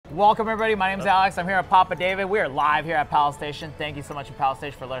Welcome everybody, my name's Alex. I'm here at Papa David. We are live here at Pal Station. Thank you so much to Pal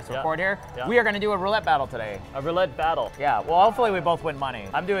Station for letting us record here. We are gonna do a roulette battle today. A roulette battle? Yeah, well hopefully we both win money.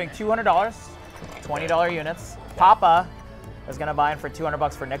 I'm doing $200, $20 units. Papa is gonna buy in for 200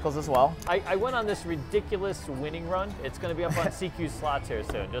 bucks for nickels as well. I went on this ridiculous winning run. It's gonna be up on CQ slots here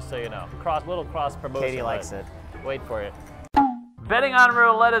soon, just so you know. Little cross promotion. Katie likes it. Wait for it. Betting on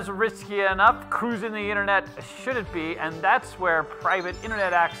roulette is risky enough, cruising the internet shouldn't be, and that's where private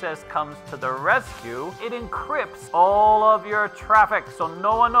internet access comes to the rescue. It encrypts all of your traffic so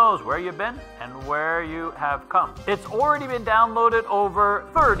no one knows where you've been and where you have come. It's already been downloaded over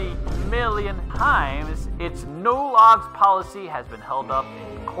 30 million times. Its no logs policy has been held up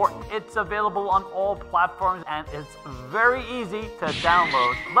in court. It's available on all platforms and it's very easy to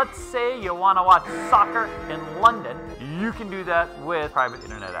download. Let's say you want to watch soccer in London. You can do that with private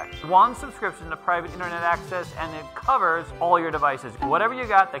internet access. One subscription to private internet access and it covers all your devices. Whatever you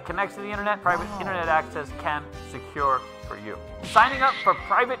got that connects to the internet, private internet access can secure for you. Signing up for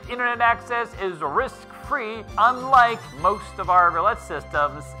private internet access is risk-free. Unlike most of our roulette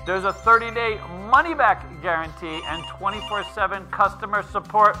systems, there's a 30-day money-back guarantee and 24/7 customer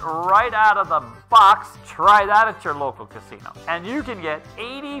support right out of the box. Try that at your local casino. And you can get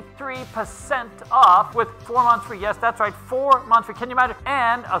 83% off with 4 months free. Yes, that's right, 4 months free. Can you imagine?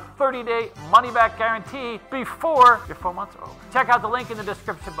 And a 30-day money-back guarantee before your 4 months are over. Check out the link in the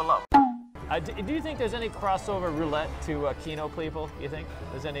description below. Do you think there's any crossover roulette to Keno people? You think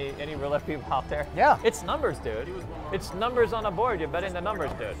there's any roulette people out there? Yeah. It's numbers, dude. It's numbers on a board. You're betting the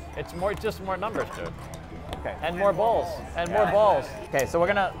numbers, dude. It's just more numbers, dude. Okay. And more balls. And more balls. Okay, so we're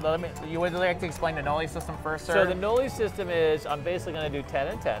gonna you would like to explain the Nolley system first, sir? So the Nolley system is I'm basically gonna do 10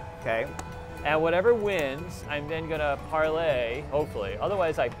 and 10. Okay. And whatever wins, I'm then gonna parlay, hopefully.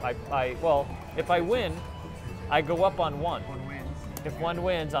 Otherwise, well, if I win, I go up on one. If one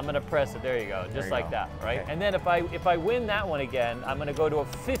wins, I'm gonna press it. There you go, just like that, right? Okay. And then if I win that one again, I'm gonna go to a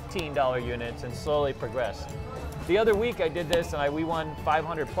 $15 units and slowly progress. The other week I did this and we won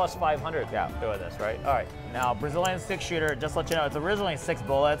 500 plus 500 doing this, right? All right. Now, Brazilian 6-shooter, just to let you know, it's originally 6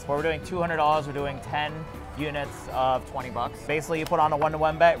 bullets. We're doing $200, we're doing 10 units of 20 bucks. Basically, you put on a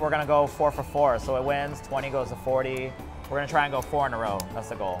 1-to-1 bet, we're gonna go 4 for 4. So it wins, 20 goes to 40. We're gonna try and go 4 in a row, that's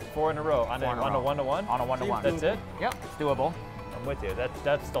the goal. 4 in a row, on a 1-to-1? On a 1-to-1. That's it? Yep, it's doable. I'm with you.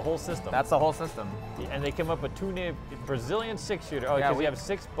 That's the whole system. That's the whole system. And they came up with 2 named Brazilian 6-shooter. Oh, because you have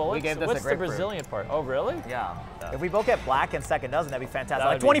 6 bullets? We gave this What's the Brazilian part? Oh, really? Yeah. If we both get black in second dozen, that'd be fantastic.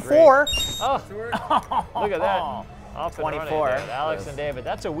 That like 24! Oh, look at that. Off 24. Running, Alex and David.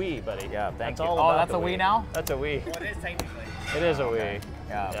 That's a Wii, buddy. Yeah, thank you. Oh, that's a Wii now? That's a Wii. Well, it is technically. It is a Wii.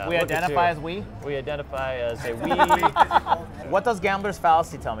 Yeah. We identify as Wii? We identify as a Wii. What does Gambler's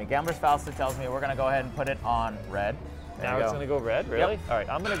Fallacy tell me? Gambler's Fallacy tells me we're going to go ahead and put it on red. Now it's going to go red, really? Yep. All right,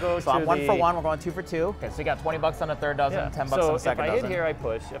 I'm going to go so I'm 1 for 1, we're going 2 for 2. Okay, so you got 20 bucks on the third dozen, 10 bucks on the second dozen. So if I hit here, I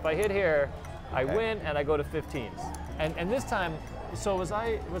push. If I hit here, I win and I go to 15s. And this time, so was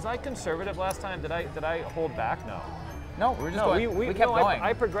I conservative last time? Did I hold back? No. No, we were just going. We kept going.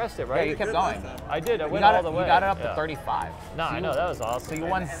 I progressed it, right? Yeah, you kept going. I did. I went all the way. You got it up to 35. No, I know. That was awesome. So you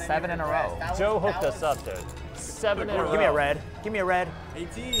won 7 in a row. Joe hooked us up, dude. 7 in a row. Give me a red. Give me a red.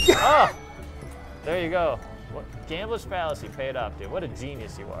 18. Oh! There you go. Gambler's Fallacy paid off, dude. What a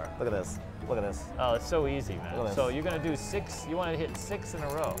genius you are. Look at this. Look at this. Oh, it's so easy, man. So you're going to do 6. You want to hit 6 in a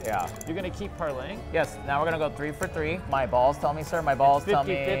row. Yeah. You're going to keep parlaying? Yes. Now we're going to go 3 for 3. My balls tell me, sir. My balls tell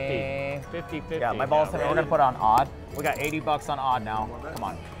me. 50-50. Yeah, my balls tell me we're going to put on odd. We got 80 bucks on odd now. Come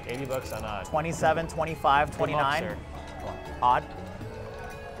on. 80 bucks on odd. 27, 25, 29. Odd.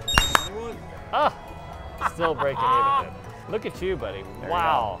 21. Ah! Still breaking even, dude. Look at you, buddy.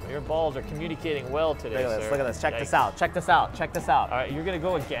 Wow, your balls are communicating well today, look at this, sir. Look at this. Check this out. Check this out. Check this out. All right, you're going to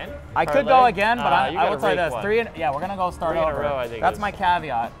go again? I could go again, but I will tell you this. One. Yeah, we're going to go start 3 in over. a row, I think. That's my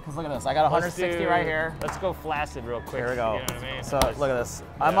caveat. Because look at this. I got 160 right here. Let's go flaccid real quick. Here we go. You know what I mean? So look at this.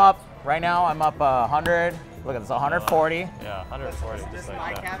 I'm up, right now, I'm up 100. Look at this, 140. Yeah, 140. This is like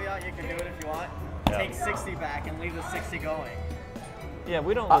my that. caveat. You can do it if you want. Take 60 back and leave the 60 going. Yeah,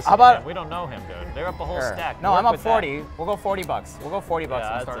 we don't listen how about, to him. We don't know him, dude. They're up a whole stack. No, I'm up 40. That. We'll go 40 bucks. We'll go 40 bucks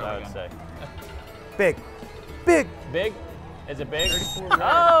and start over again. Say. Big. Big. Big? Is it big?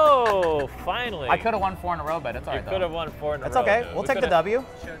 Oh, finally. I could have won 4 in a row, but it's all right. You could have won 4 in a row. It's okay. Dude. We'll take the W.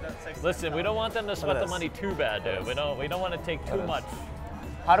 Listen, we don't want them to sweat the money too bad, dude. We don't want to take too much.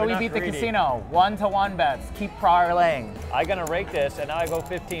 How do we beat the casino? 1-to-1 bets. Keep parlaying. I'm going to rake this, and now I go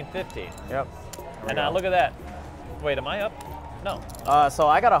 15-15. Yep. And now look at that. Wait, am I up? No. So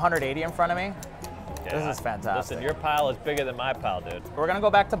I got 180 in front of me. Yeah, this is fantastic. Listen, your pile is bigger than my pile, dude. We're going to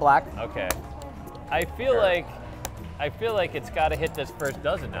go back to black. Okay. I feel like I feel like it's got to hit this first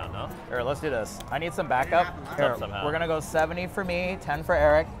dozen now, no? Here, let's do this. I need some backup. Here, somehow. we're gonna go 70 for me, 10 for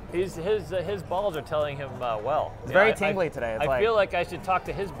Eric. His balls are telling him well. It's very tingly today. It's I feel like I should talk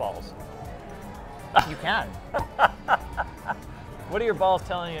to his balls. You can. What are your balls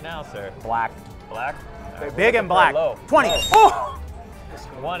telling you now, sir? Black. Black? Big and black. Low. 20. Low. Oh!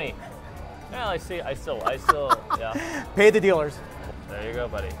 20. Well, I still, yeah. Pay the dealers. There you go,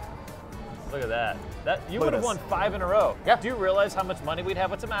 buddy. Look at that. You Look would at have this. won 5 in a row. Yeah. Do you realize how much money we'd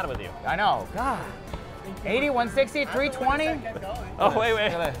have? What's the matter with you? I know. God. 80, 160, 320. Oh,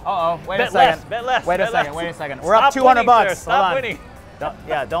 wait. Uh-oh. Wait Bet a second. less, bet less, Wait a bet second. less. Wait a second. We're up 200 winning, bucks. Sir. Stop Hold on. winning.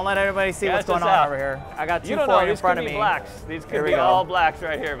 Don't let everybody see what's Cash going us on out. over here. I got You don't know. 240 in These front could of be me. blacks. These Here could we be go. all blacks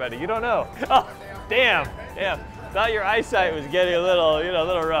right here, buddy. You don't know. Oh, damn. Thought your eyesight was getting a little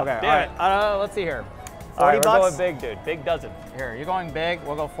rough. Okay. Damn All right. Let's see here. 40 All right, bucks. we're going big, dude. Big dozen. Here, you're going big.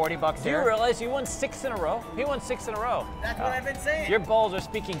 We'll go 40 bucks Do you here. realize you won 6 in a row? He won 6 in a row. That's what I've been saying. Your balls are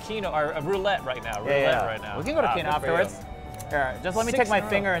speaking Keno or roulette right now. Roulette right now. We can go to Ah, Keno good for you. afterwards. Here, just let me 6 take my in a row.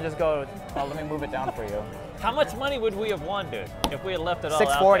 finger and just go. Oh, let me move it down for you. How much money would we have won, dude, if we had left it all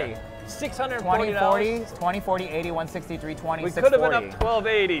 640. out there? $640. 20, 40, 20, 40, 80, 160, 320, We could have been up 640.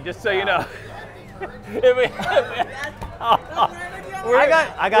 1280, just so you know. If we-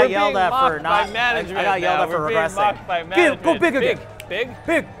 I got we're yelled being at for mocked not. by management I got yelled now. at for We're being regressing. mocked by Go management. big again. Big?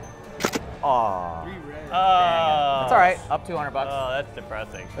 Big. Aw. That's all right. Up 200 bucks. Oh, that's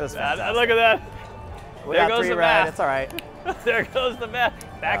depressing. was fantastic. Look at that. We There got goes 3 the red. math. It's all right. There goes the math.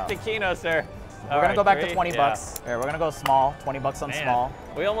 Back to Keno, sir. We're gonna go back to 20 bucks. Here, we're gonna go small. 20 bucks on Man, small.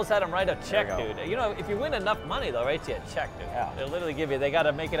 we almost had him write a check, There we dude. You know, if you win enough money, they'll write you a check, dude. Yeah. They'll literally give you, they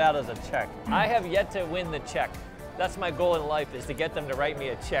gotta make it out as a check. I have yet to win the check. That's my goal in life, is to get them to write me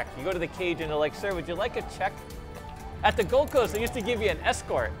a check. You go to the cage and they're like, sir, would you like a check? At the Gold Coast, they used to give you an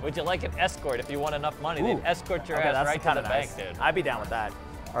escort. Would you like an escort if you won enough money? They'd escort your ass right to the bank, dude. I'd be down with that.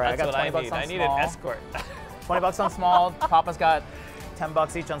 All right, That's I got 20 what bucks need. on I need small. an escort. 20 bucks on small. Papa's got 10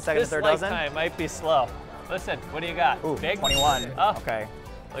 bucks each on second This and third dozen. lifetime might be slow. Listen, what do you got? Ooh, Big? 21. Oh, Okay.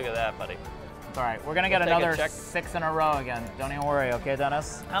 look at that, buddy. It's all right. We're gonna get We'll take a another check. 6 in a row again. Don't even worry, okay,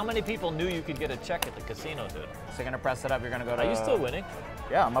 Dennis? How many people knew you could get a check at the casino, dude? So you're gonna press it up. You're gonna go to. Are you still winning?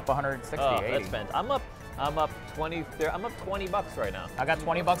 Yeah, I'm up 160, Oh, 80. that's fantastic. I'm up 20. I'm up 20 bucks right now. I got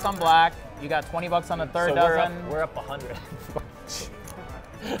 20 bucks on black. You got 20 bucks on the third So dozen. we're up 100.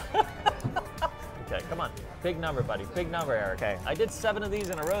 Okay, come on. Big number, buddy. Big number, Eric. Okay. I did 7 of these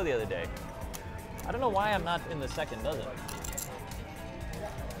in a row the other day. I don't know why I'm not in the second dozen.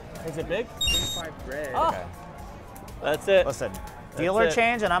 Is it big? 25 red. Oh, Okay. that's it. Listen, dealer it.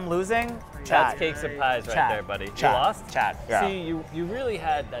 change and I'm losing. That's Chat. cakes and pies right Chat. there, buddy. Chat. You lost? Chat. Yeah. See, you really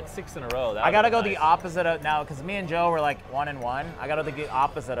had that 6 in a row. That I gotta would've go been the nice. opposite of now, because me and Joe were like 1 and 1. I gotta go the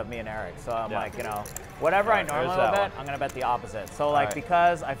opposite of me and Eric. So I'm Yeah. like, you know, whatever I Alright, normally there's would that bet, one. I'm gonna bet the opposite. So like, Alright.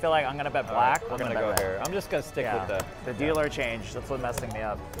 because I feel like I'm gonna bet All black, right, we're I'm gonna bet go red. here. I'm just gonna stick Yeah. with the dealer change. That's what's messing me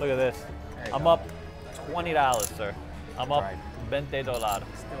up. Look at this. you I'm go. up $20, sir. I'm up Alright. $20.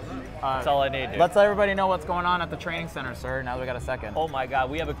 That's all I need, dude. Let's let everybody know what's going on at the training center, sir. Now that we got a second. Oh my God,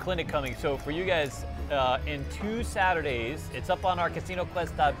 we have a clinic coming. So for you guys, in 2 Saturdays, it's up on our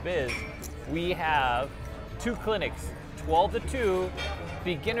CasinoQuest.biz. We have 2 clinics, 12 to 2,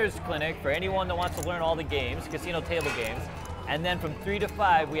 beginners clinic for anyone that wants to learn all the games, casino table games. And then from 3 to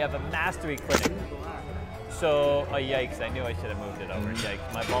 5, we have a mastery clinic. So, yikes, I knew I should have moved it over.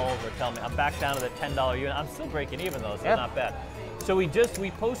 Yikes, my balls were telling me. I'm back down to the $10 unit. I'm still breaking even though, so Yeah. not bad. So we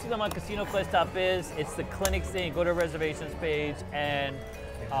posted them on CasinoQuest.biz. It's the clinics thing. Go to reservations page, and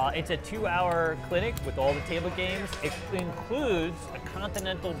it's a 2-hour clinic with all the table games. It includes a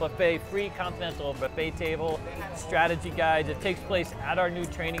continental buffet, free continental buffet table, strategy guides. It takes place at our new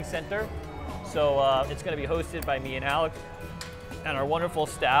training center. So it's going to be hosted by me and Alex and our wonderful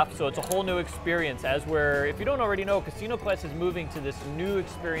staff. So it's a whole new experience. If you don't already know, Casino Quest is moving to this new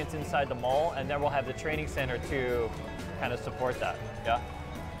experience inside the mall, and then we'll have the training center to kind of support that. Yeah?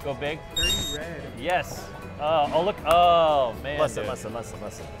 Go big? 30 red. Yes. Oh, look. Oh, man. Listen, dude.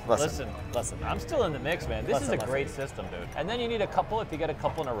 listen. I'm still in the mix, man. This Listen, is a great system, dude. And then you need a couple if you get a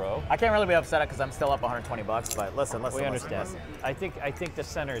couple in a row. I can't really be upset because I'm still up 120 bucks, but listen. We understand. I think the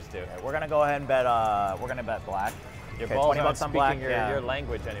centers do. We're gonna go ahead and bet. We're gonna bet black. Your Okay, balls 20 aren't bucks on speaking black. your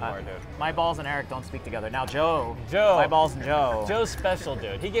language anymore, dude. My balls and Eric don't speak together. Now Joe. Joe. My balls and Joe. Joe's special,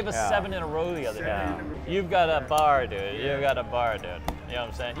 dude. He gave us Yeah. 7 in a row the other day. Yeah. You've got a bar, dude. You've got a bar, dude. You know what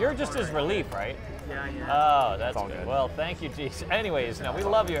I'm saying? You're just his relief, right? Yeah. Oh, that's all good. good. Well, thank you, geez. Anyways, we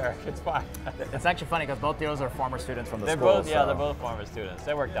love you, Eric. It's fine. It's actually funny because both deals are former students from the They're school. both, yeah, they're both former students.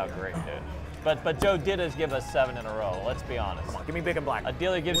 That worked out great, dude. But Joe did give us 7 in a row. Let's be honest. Come on, give me big and black. A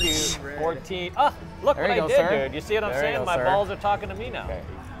dealer gives you 14. Oh, look There what you I go, did, sir. dude. You see what I'm There you saying? go, My sir. balls are talking to me now. Okay.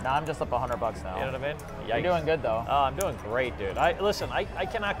 Now I'm just up $100 now. You know what I mean? You're Yikes. doing good though. Oh, I'm doing great, dude. Listen, I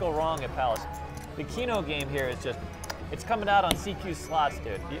cannot go wrong at Palace. The Keno game here is just, it's coming out on CQ slots,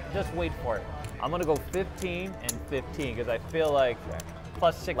 dude. Just wait for it. I'm gonna go 15 and 15 because I feel like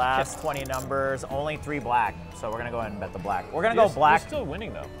plus 6 Last chips. 20 numbers, only 3 black. So we're gonna go ahead and bet the black. We're gonna go black. You're still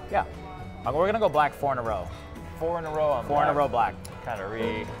winning though. Yeah. We're gonna go black 4 in a row. 4 in a row on 4 in a row black. Kind of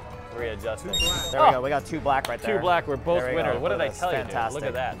readjusting. There we go. We got 2 black right there. 2 black. We're both There we winners. go. What did I That's tell you, fantastic.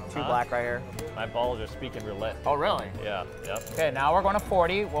 dude? Look at that. 2 black right here. My balls are speaking roulette. Oh, really? Yeah. Yep. Okay, now we're going to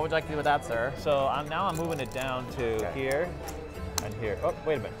 40. What would you like to do with that, sir? So I'm moving it down to here and here. Oh,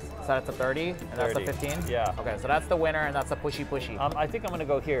 wait a minute. So that's a 30, and that's a 30. 15? Yeah. Okay, so that's the winner, and that's a pushy. I think I'm gonna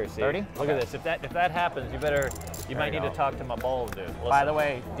go here. See? 30? Look at this. If that happens, you might need to talk to my balls, dude. Listen. By the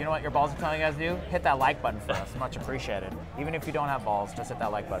way, do you know what your balls are telling you guys to do? Hit that like button for us. Much appreciated. Even if you don't have balls, just hit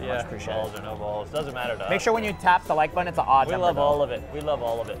that like button. Much yeah, appreciated. balls or no balls, doesn't matter to us. Make sure when you tap the like button, it's an odd We number. love though. all of it. We love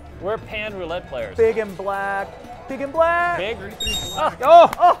all of it. We're pan roulette players. Big and black. Big and black. Big.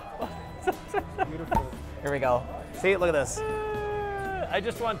 Oh! Beautiful. Here we go. See, look at this. I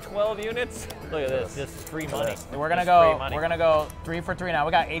just want 12 units. Look at this, just free money. We're gonna Just go. free money. We're gonna go 3 for 3 now.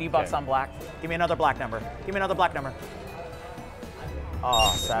 We got $80 Okay. on black. Give me another black number. Give me another black number.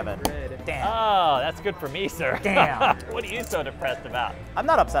 Oh, 7. Damn. Oh, that's good for me, sir. Damn. What are you so depressed about? I'm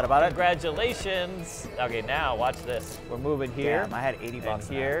not upset about it. Congratulations. Okay, now watch this. We're moving here. Damn, I had $80 and in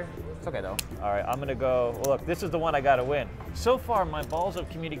here. It's okay though. All right, I'm gonna go. Well, look, this is the one I gotta win. So far, my balls have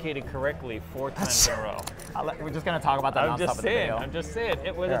communicated correctly 4 times in a row. We're just gonna talk about that I'm nonstop just in the saying. video. I'm just saying. It's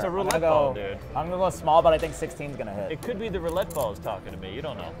Here, a I'm roulette gonna ball, go, dude. I'm gonna go small, but I think 16's gonna hit. It could be the roulette balls talking to me. You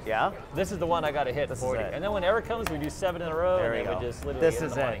don't know. Yeah? This is the one I gotta hit. This is 40. it. And then when Eric comes, we do 7 in a row. There and we then go. we just literally This hit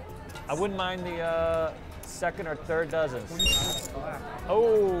is the it. money. I wouldn't mind the second or third dozens.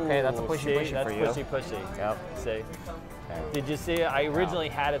 Oh. Okay, that's a pushy see? pushy That's for you. pushy. Yep. See? Okay. Did you see it? I originally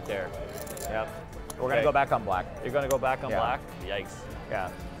had it there. Yep. We're Okay. gonna go back on black. You're gonna go back on Yeah. black? Yikes. Yeah.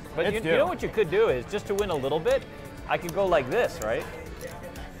 But It's you know what you could do is, just to win a little bit, I could go like this, right?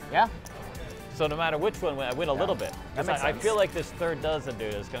 Yeah. So no matter which one, I win a little bit. That makes I sense. feel like this third dozen,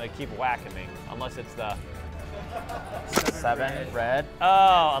 dude, is gonna keep whacking me. Unless it's the, 7 red.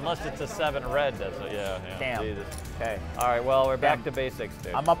 oh, unless it's a 7 red dozen. Yeah. Damn. Jesus. Okay. All right, well, we're back Damn. to basics,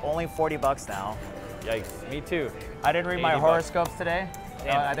 dude. I'm up only $40 now. Yikes. Me too. I didn't read my 80 bucks. horoscopes today.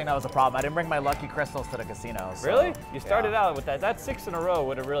 Damn. I think that was a problem. I didn't bring my lucky crystals to the casino. So, Really? You started yeah. out with that. That 6 in a row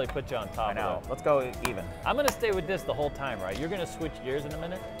would have really put you on top I know. of that. Let's go even. I'm gonna stay with this the whole time, right? You're gonna switch gears in a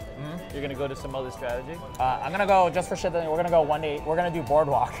minute? Mm-hmm. You're gonna go to some other strategy? I'm gonna go just for shit. We're gonna go 1 to 8. We're gonna do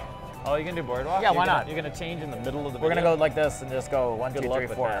boardwalk. Oh, you're gonna do boardwalk? Yeah, You're why gonna- not? You're gonna change in the middle of the We're video? gonna go like this and just go 1, Good 2, luck 3,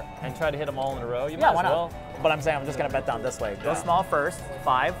 with 4. that. And try to hit them all in a row? You Yeah, might why as well. not? But I'm saying I'm just gonna bet down this way. Go Yeah. small first.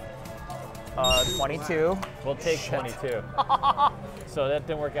 5. 22. We'll take Shit. 22. So that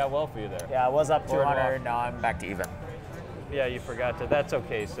didn't work out well for you there. Yeah, I was up Boardwalk. 200. Now I'm back to even. Yeah, you forgot to. That's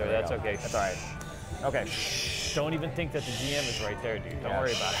okay, sir. There you That's go. okay. That's all right. Okay. Don't even think that the GM is right there, dude. Don't Yeah.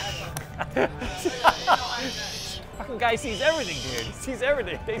 worry about it. Fucking guy sees everything, dude. He sees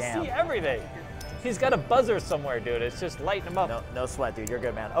everything. They Damn. see everything. He's got a buzzer somewhere, dude. It's just lighting him up. No sweat, dude. You're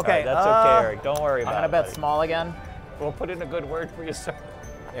good, man. All Okay. right, that's okay, Eric. Don't worry I'm about gonna it. bet buddy. small again. We'll put in a good word for you, sir.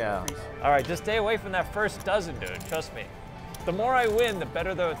 Yeah. All right, just stay away from that first dozen, dude. Trust me. The more I win, the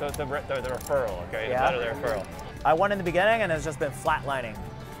better the referral, okay? Yeah? The better the referral. I won in the beginning and it's just been flatlining.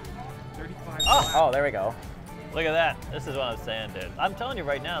 35. Oh, there we go. Look at that. This is what I'm saying, dude. I'm telling you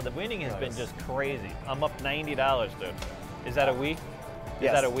right now, the winning has been just crazy. I'm up $90, dude. Is that a we?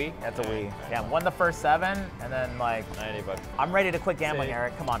 Is that a we? That's a we. Yeah, won the first 7 and then like 90 bucks. I'm ready to quit gambling, See?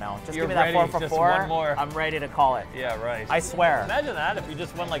 Eric. Come on now. Just You're give me that ready, 4 for just 4. one more. I'm ready to call it. Yeah, right. I swear. Imagine that if you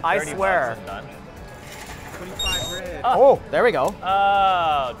just won like I 30 swear. bucks and done. 25 red. Oh, there we go.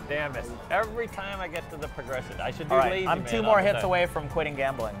 Oh, damn it. Every time I get to the progression, I should do All right, lazy I'm man 2 all more the hits time. away from quitting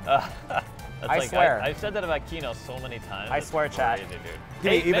gambling. That's I like, swear. I've said that about Keno so many times. I It's swear, chat. crazy, dude.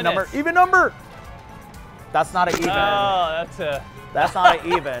 Give me 8 even number. minutes. Even number. That's not an even. Oh, that's a. That's not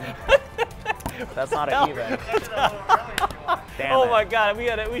an even. That's not an even. Damn Oh it. my God, we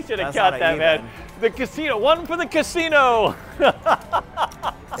should have That's got not that, an man. even. The casino, 1 for the casino.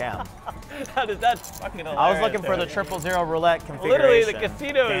 Damn. How does that fucking hilarious? I was looking for the dude. 000 roulette configuration. Literally, the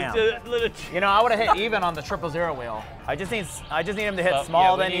casino Damn. is just little. You know, I would have hit even on the 000 wheel. I just need him to hit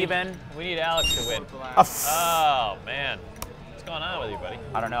small, Yeah, then even. We need Alex to win. Oh, Oh man, it's going on with you, buddy?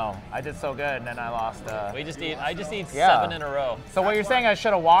 I don't know. I did so good, and then I lost. I just need 7 in a row. So what you're saying, I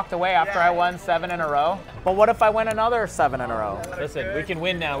should have walked away after I won 7 in a row? But what if I win another 7 in a row? Listen, we can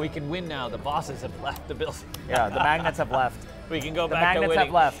win now. We can win now. The bosses have left the building. Yeah, the magnets have left. We can go The back to magnets winning.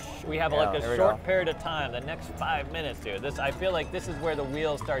 have left. We have Yeah, like there a we short go. period of time, the next 5 minutes, dude. I feel like this is where the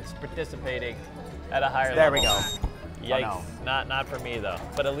wheel starts participating at a higher There level. we go. Yikes. Oh, Not for me though,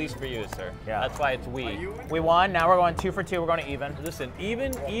 but at least for you, sir. Yeah. That's why it's we. We won. Now we're going 2 for 2. We're going to even. Listen,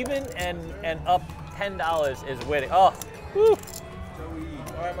 even and up $10 is winning. Oh, whew.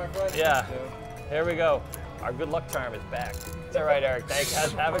 All right, my friend. Yeah. Here we go. Our good luck charm is back. It's all right, Eric. Thanks.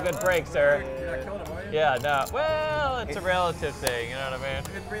 Have a good break, sir. You're not killing him, are you? Yeah, no. Well, it's a relative thing. You know what I mean?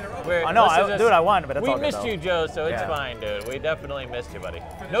 You did 3 in a row. I know, dude, I won, but it's We all good, missed though. you, Joe, so it's Yeah. fine, dude. We definitely missed you, buddy.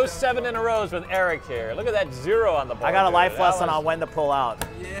 No 7 in a rows with Eric here. Look at that 0 on the board. I got a dude. life That lesson was- on when to pull out.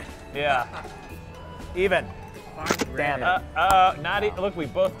 Yeah. Yeah. Even. Damn it. Look, we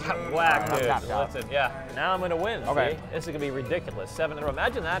both got whacked, I'm dude. tapped out. Listen, yeah. Now I'm gonna win. Okay. See? This is gonna be ridiculous. 7 in a row.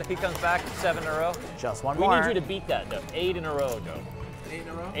 Imagine that if he comes back 7 in a row. Just one We more. need you to beat that, though. 8 in a row, Joe. 8 in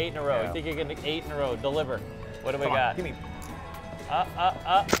a row? 8 in a row. Yeah. You think you're gonna 8 in a row? Deliver. What do we Come on, got? give me.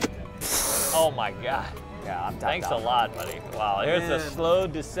 Oh my God. Yeah, I'm tapped Thanks out. a lot, buddy. Wow. Here's a Man. slow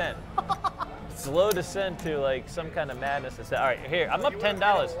descent. Slow descent to like some kind of madness. All right, here. I'm up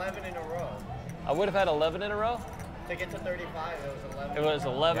 $10. 11 in a row. I would have had 11 in a row. To get to 35, it was 11. It was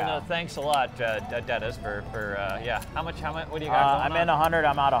 11. Yeah. Thanks a lot, Dennis, for yeah. How much? What do you got? I'm going in on? 100.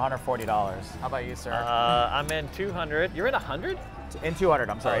 I'm out $140. How about you, sir? I'm in 200. You're in 100? in 200.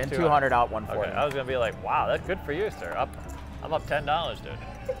 I'm sorry. Oh, In 200. 200 out 140. Okay. I was gonna be like, wow, that's good for you, sir. I'm up $10, dude.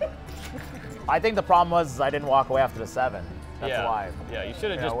 I think the problem was I didn't walk away after the 7. That's yeah. why. Yeah, you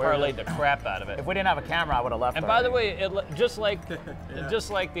should have Yeah, just we're parlayed the crap out of it. If we didn't have a camera, I would have left. And by the already. way, just like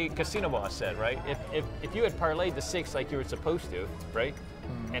the casino boss said, right? If you had parlayed the 6 like you were supposed to, right?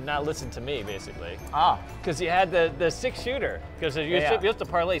 And not listened to me, basically. Because you had the 6 shooter. Because you have to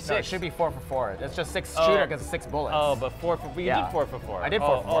parlay 6. No, it should be 4 for 4. It's just 6 Oh. shooter because it's 6 bullets. Oh, but you Yeah. did 4 for 4. I did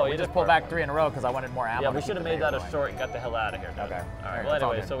 4 for 4. you We did just pulled 4 back for 3 in a row because I wanted more ammo. Yeah, to we keep should have the made that day a going. short and got the hell out of here. Dude. Okay. All right. Alright, Well, it's all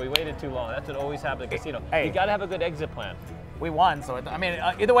anyway, good. so we waited too long. That's what always happens at the casino. Hey. You got to have a good exit plan. We won, so I mean,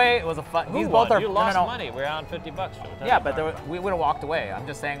 either way, it was a fun. Who These won? both are. You lost no. money. We're on $50. Joe. Yeah, but we would have walked away. I'm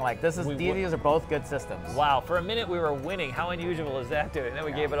just saying, like, We would- these are both good systems. Wow, for a minute we were winning. How unusual is that, dude? And then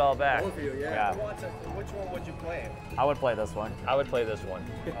we gave it all back. Both of you, yeah. Yeah. Which one would you play? I would play this one. I would play this one.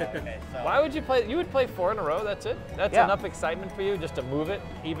 Okay, so. Why would you play? You would play 4 in a row. That's it. That's Yeah. enough excitement for you just to move it,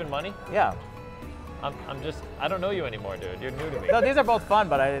 even money. Yeah. I don't know you anymore, dude. You're new to me. No, these are both fun,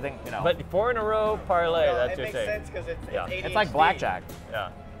 but I think But 4 in a row parlay. No, that's it your makes thing. sense because it's Yeah. ADHD. it's like blackjack. Yeah.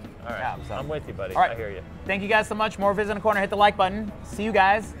 All right. Yeah, so- I'm with you, buddy. All right. I hear you. Thank you guys so much. More Vids in the Corner. Hit the like button. See you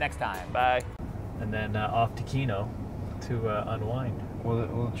guys next time. Bye. And then off to Keno to unwind. Well,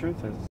 the truth is,